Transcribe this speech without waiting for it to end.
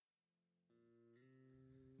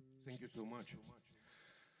Thank you so much.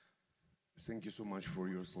 Thank you so much for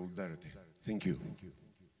your solidarity. Thank you.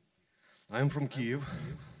 I am from Kiev,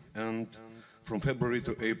 and from February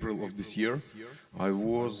to April of this year, I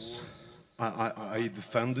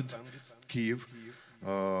defended Kiev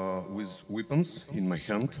with weapons in my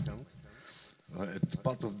hand as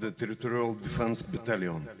part of the territorial defense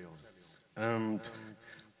battalion. And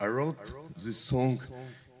I wrote this song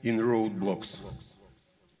in roadblocks.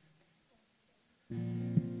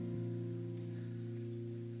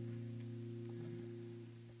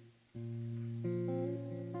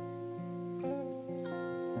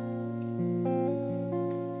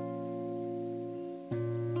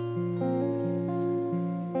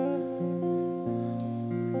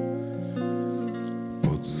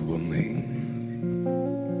 Подзвони,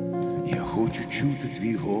 я хочу чути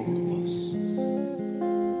твій голос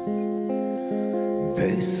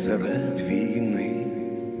десь серед війни,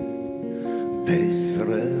 десь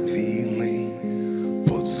серед війни.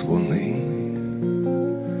 Подзвони,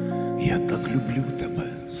 я так люблю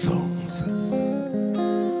тебе, сонце,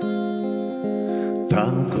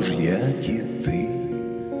 також як і ти,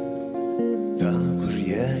 також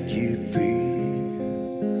як і ти.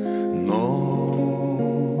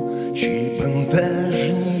 Ночі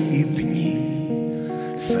бентежні і дні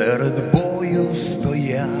серед бою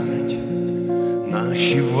стоять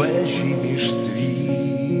наші вежі між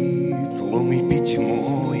світлом і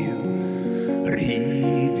пітьмою,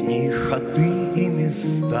 рідні хати і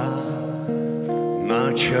міста,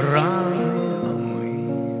 наче рани, а ми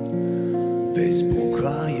десь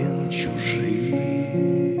блукаєм чужими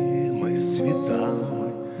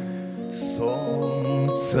світами.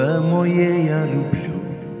 Сонце моє, я люблю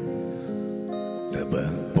тебе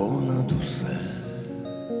понад усе.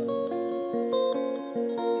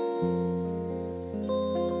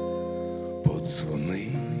 Подзвони,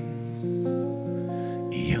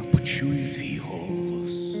 і я почую твій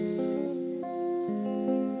голос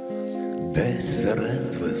десь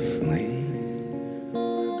серед весни,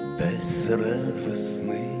 десь серед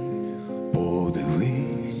весни.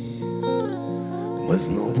 Подивись, ми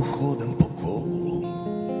знову ходим по колу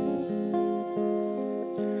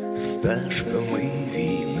стежками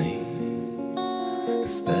війни,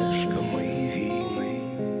 стежками війни.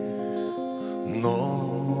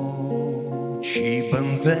 Ночі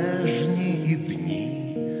бентежні і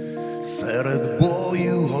дні серед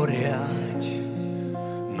бою горять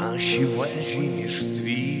наші вежі між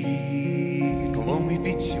світлом і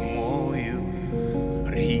пітьмою,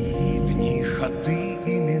 рідні хати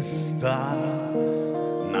і міста,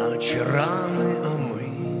 наче рани, а ми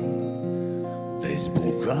десь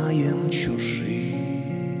блукаєм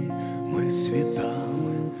чужими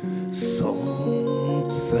світами.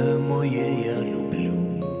 Сонце моє, я люблю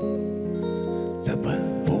тебе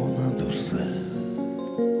понад усе.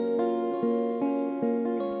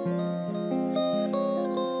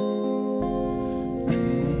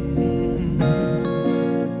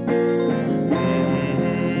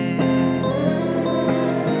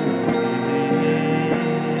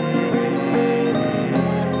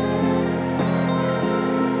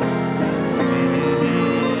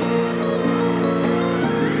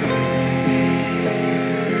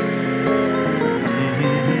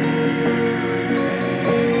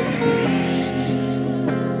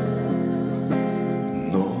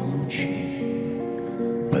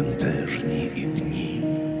 Бентежні і дні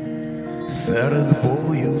серед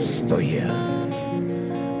бою стоять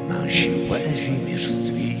наші вежі між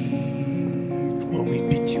світлом і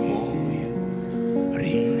пітьмою,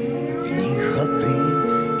 рідні хати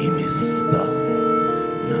і міста,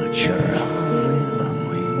 наче рани, а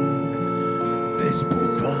ми десь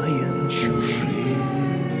блукаєм чужими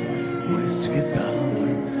світами.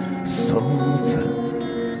 Сонце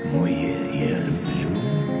моє, я люблю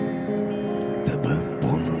тебе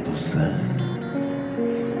понад усе.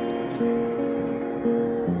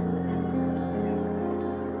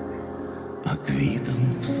 А квітам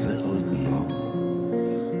все одно,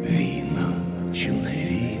 війна чи не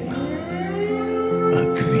війна. А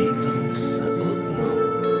квітам все одно,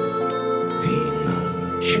 війна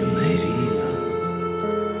чи не війна.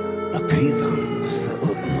 А квітам все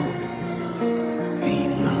одно,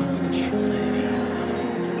 війна чи не війна.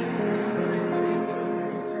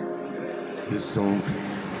 This song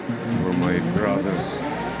for my brothers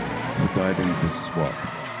who died in this war.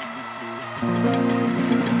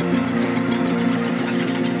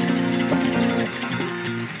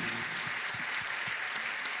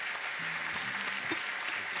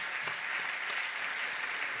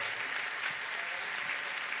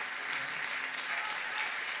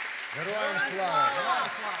 Героям слава!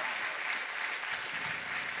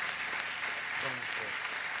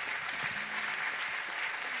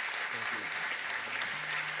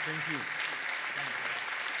 Thank you.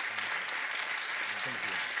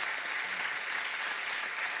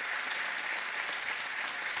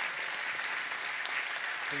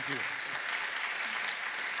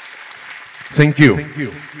 Thank you. Thank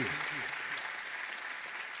you. Thank you.